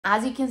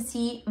As you can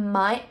see,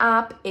 my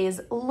app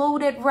is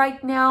loaded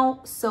right now.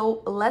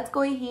 So let's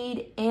go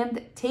ahead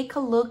and take a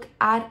look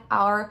at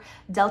our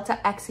Delta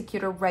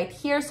Executor right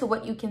here. So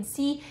what you can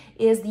see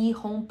is the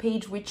home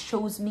page, which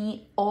shows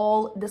me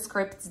all the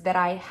scripts that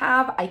I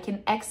have. I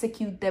can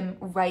execute them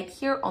right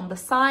here on the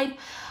side.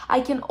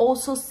 I can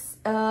also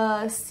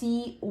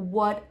see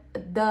what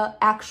the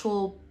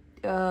actual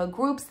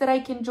groups that I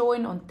can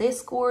join on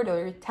Discord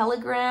or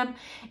Telegram,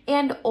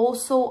 and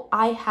also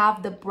I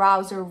have the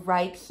browser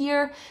right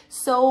here,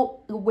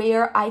 so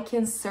where I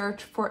can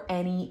search for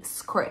any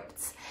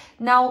scripts.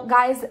 Now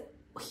guys,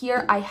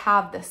 here I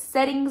have the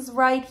settings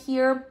right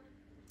here,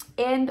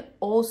 and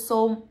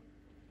also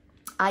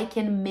I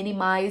can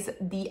minimize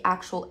the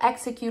actual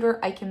executor.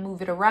 I can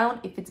move it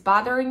around if it's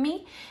bothering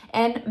me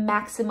and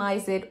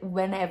maximize it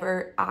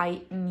whenever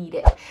I need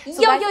it.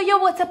 So yo,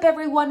 what's up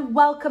everyone?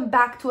 Welcome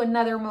back to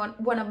another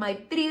one of my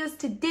videos.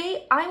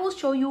 Today, I will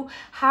show you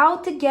how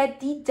to get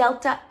the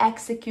Delta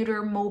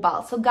Executor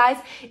mobile. So guys,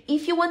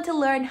 if you want to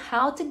learn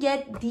how to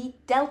get the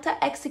Delta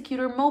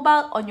Executor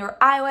mobile on your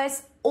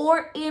iOS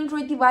or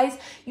Android device,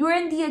 you're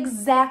in the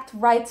exact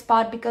right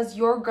spot, because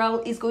your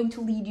girl is going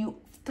to lead you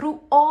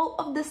through all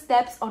of the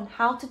steps on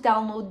how to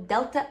download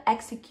Delta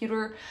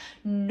Executor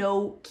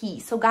no key.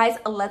 So guys,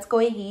 let's go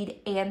ahead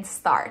and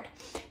start.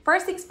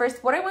 First things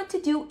first, what I want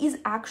to do is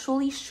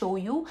actually show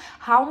you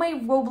how my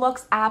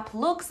Roblox app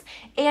looks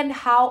and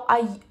how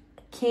I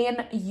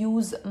can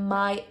use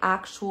my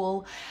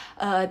actual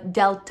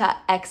Delta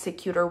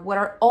Executor. What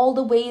are all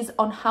the ways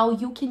on how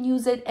you can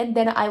use it, and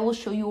then I will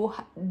show you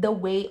the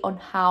way on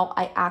how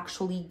I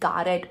actually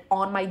got it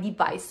on my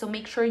device. So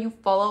make sure you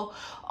follow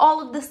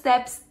all of the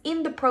steps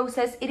in the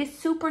process. It is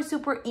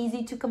super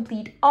easy to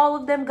complete all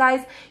of them,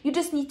 guys. You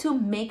just need to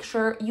make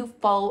sure you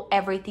follow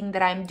everything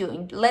that I'm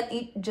doing. Let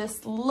it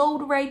just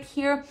load right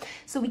here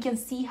so we can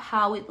see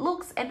how it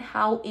looks and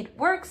how it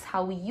works,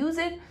 how we use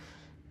it,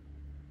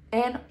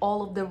 and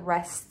all of the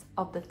rest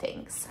of the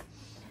things.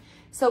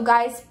 So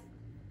guys,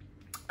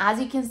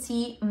 as you can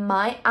see,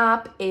 my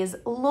app is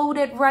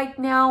loaded right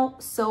now.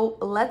 So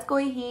let's go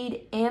ahead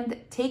and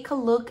take a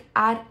look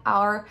at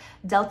our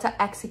Delta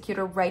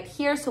Executor right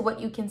here. So what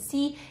you can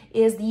see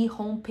is the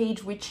home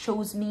page, which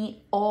shows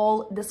me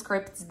all the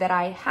scripts that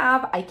I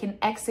have. I can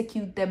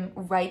execute them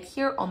right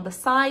here on the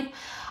side.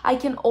 I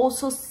can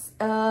also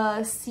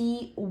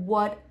see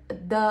what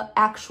the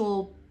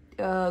actual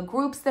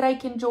groups that I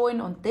can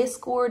join on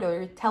Discord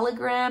or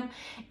Telegram,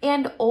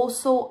 and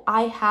also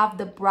I have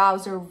the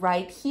browser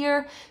right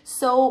here,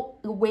 so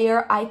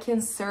where I can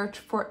search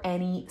for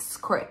any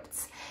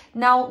scripts.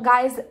 Now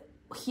guys,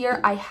 here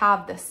I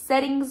have the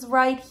settings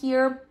right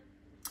here,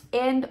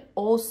 and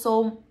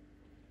also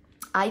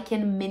I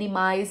can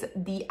minimize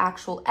the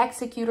actual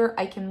executor.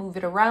 I can move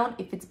it around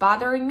if it's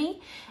bothering me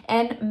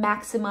and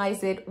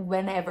maximize it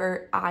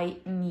whenever I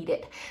need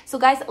it. So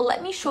guys,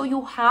 let me show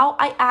you how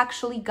I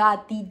actually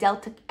got the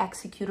Delta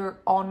Executor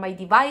on my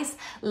device.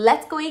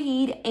 Let's go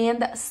ahead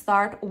and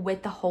start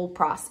with the whole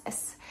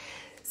process.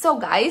 So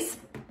guys,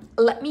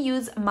 let me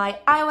use my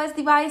iOS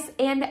device,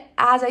 and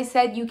as I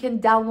said, you can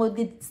download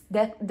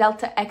the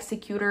Delta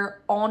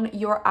Executor on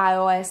your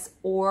iOS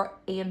or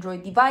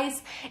Android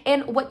device.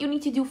 And what you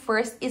need to do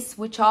first is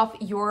switch off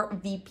your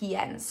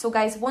VPN. So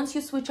guys, once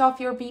you switch off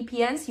your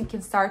VPNs, you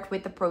can start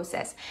with the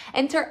process.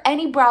 Enter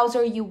any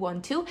browser you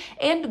want to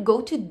and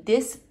go to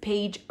this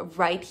page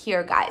right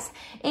here, guys.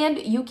 And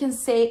you can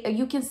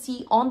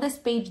see on this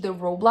page the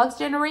Roblox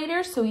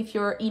generator. So if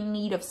you're in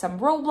need of some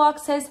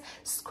Robloxes,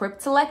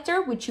 script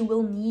selector, which you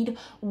will need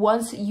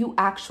once you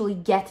actually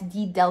get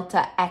the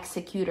Delta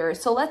Executor.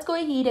 So let's go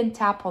ahead and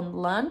tap on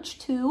Launch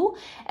To,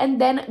 and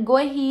then go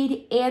ahead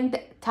and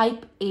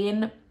type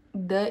in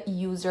the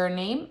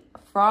username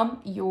from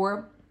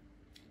your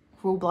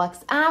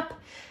Roblox app.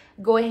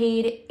 Go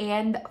ahead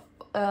and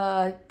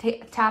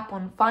tap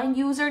on Find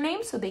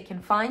Username so they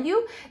can find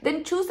you.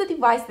 Then choose the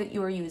device that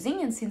you are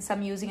using, and since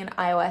I'm using an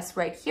iOS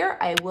right here,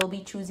 I will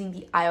be choosing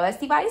the iOS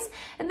device.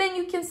 And then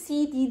you can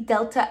see the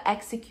Delta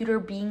Executor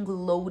being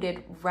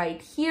loaded right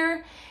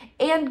here.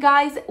 And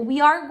guys, we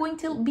are going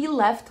to be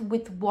left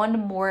with one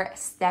more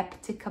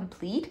step to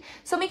complete,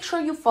 so make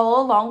sure you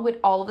follow along with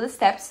all of the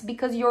steps,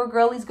 because your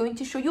girl is going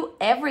to show you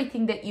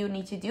everything that you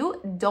need to do.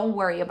 Don't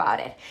worry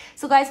about it.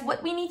 So guys,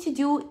 what we need to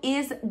do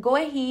is go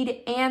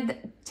ahead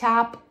and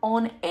tap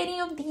on any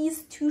of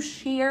these to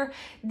share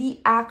the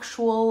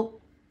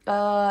actual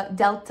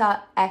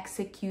Delta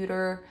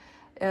Executor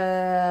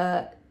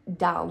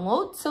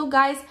download. So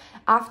guys,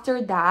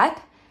 after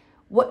that,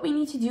 what we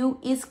need to do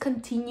is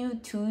continue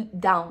to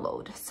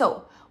download.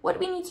 So what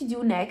we need to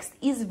do next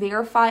is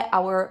verify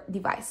our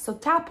device. So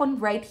tap on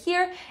right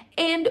here,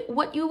 and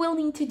what you will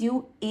need to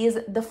do is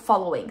the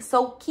following.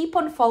 So keep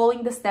on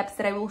following the steps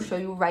that I will show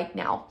you right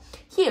now.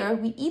 Here,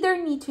 we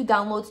either need to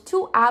download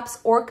 2 apps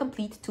or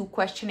complete 2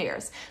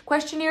 questionnaires.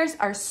 Questionnaires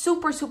are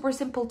super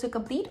simple to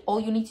complete. All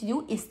you need to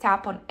do is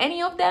tap on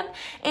any of them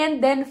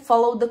and then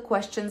follow the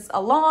questions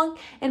along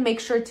and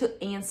make sure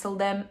to answer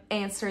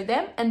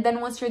them. And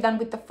then once you're done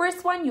with the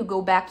first one, you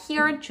go back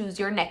here and choose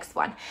your next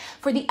one.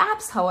 For the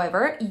apps,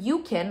 however, you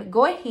can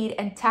go ahead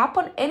and tap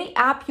on any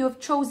app you have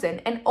chosen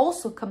and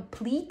also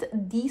complete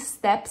these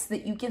steps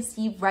that you can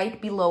see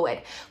right below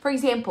it. For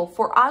example,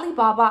 for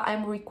Alibaba,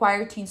 I'm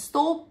required to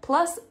install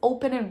plus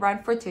open and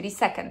run for 30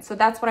 seconds. So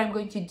that's what I'm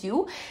going to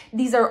do.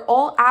 These are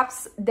all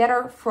apps that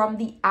are from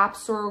the App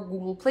Store or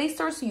Google Play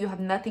Store, so you have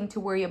nothing to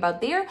worry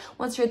about there.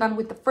 Once you're done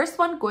with the first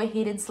one, go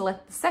ahead and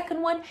select the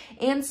second one,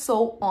 and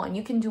so on.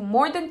 You can do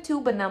more than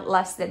 2, but not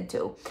less than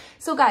 2.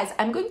 So guys,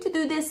 I'm going to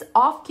do this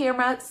off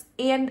camera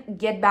and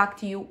get back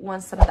to you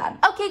once I'm done.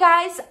 Okay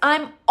guys,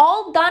 I'm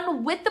all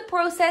done with the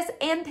process,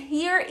 and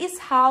here is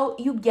how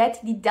you get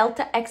the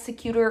Delta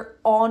Executor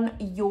on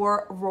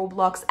your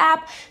Roblox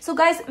app. So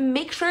guys,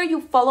 make sure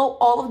you follow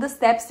all of the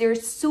steps. They're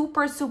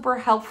super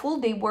helpful.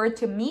 They were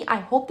to me. I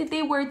hope that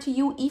they were to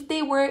you. If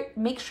they were,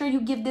 make sure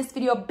you give this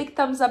video a big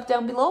thumbs up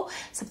down below,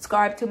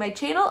 subscribe to my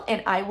channel,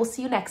 and I will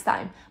see you next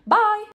time. Bye.